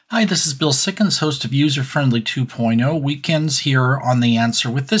Hi, this is Bill Sickens, host of User Friendly 2.0 Weekends here on The Answer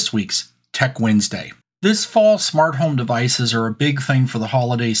with this week's Tech Wednesday. This fall, smart home devices are a big thing for the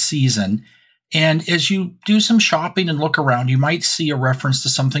holiday season. And as you do some shopping and look around, you might see a reference to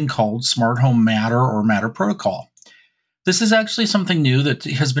something called Smart Home Matter or Matter Protocol. This is actually something new that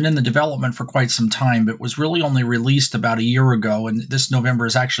has been in the development for quite some time, but was really only released about a year ago. And this November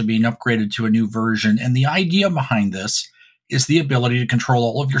is actually being upgraded to a new version. And the idea behind this is the ability to control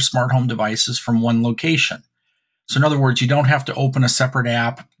all of your smart home devices from one location. So, in other words, you don't have to open a separate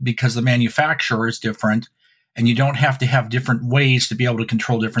app because the manufacturer is different, and you don't have to have different ways to be able to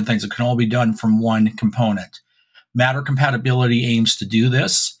control different things. It can all be done from one component. Matter compatibility aims to do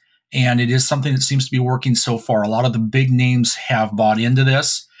this, and it is something that seems to be working so far. A lot of the big names have bought into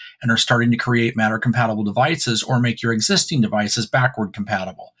this and are starting to create Matter compatible devices or make your existing devices backward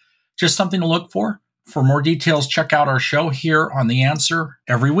compatible. Just something to look for. For more details, check out our show here on The Answer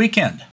every weekend.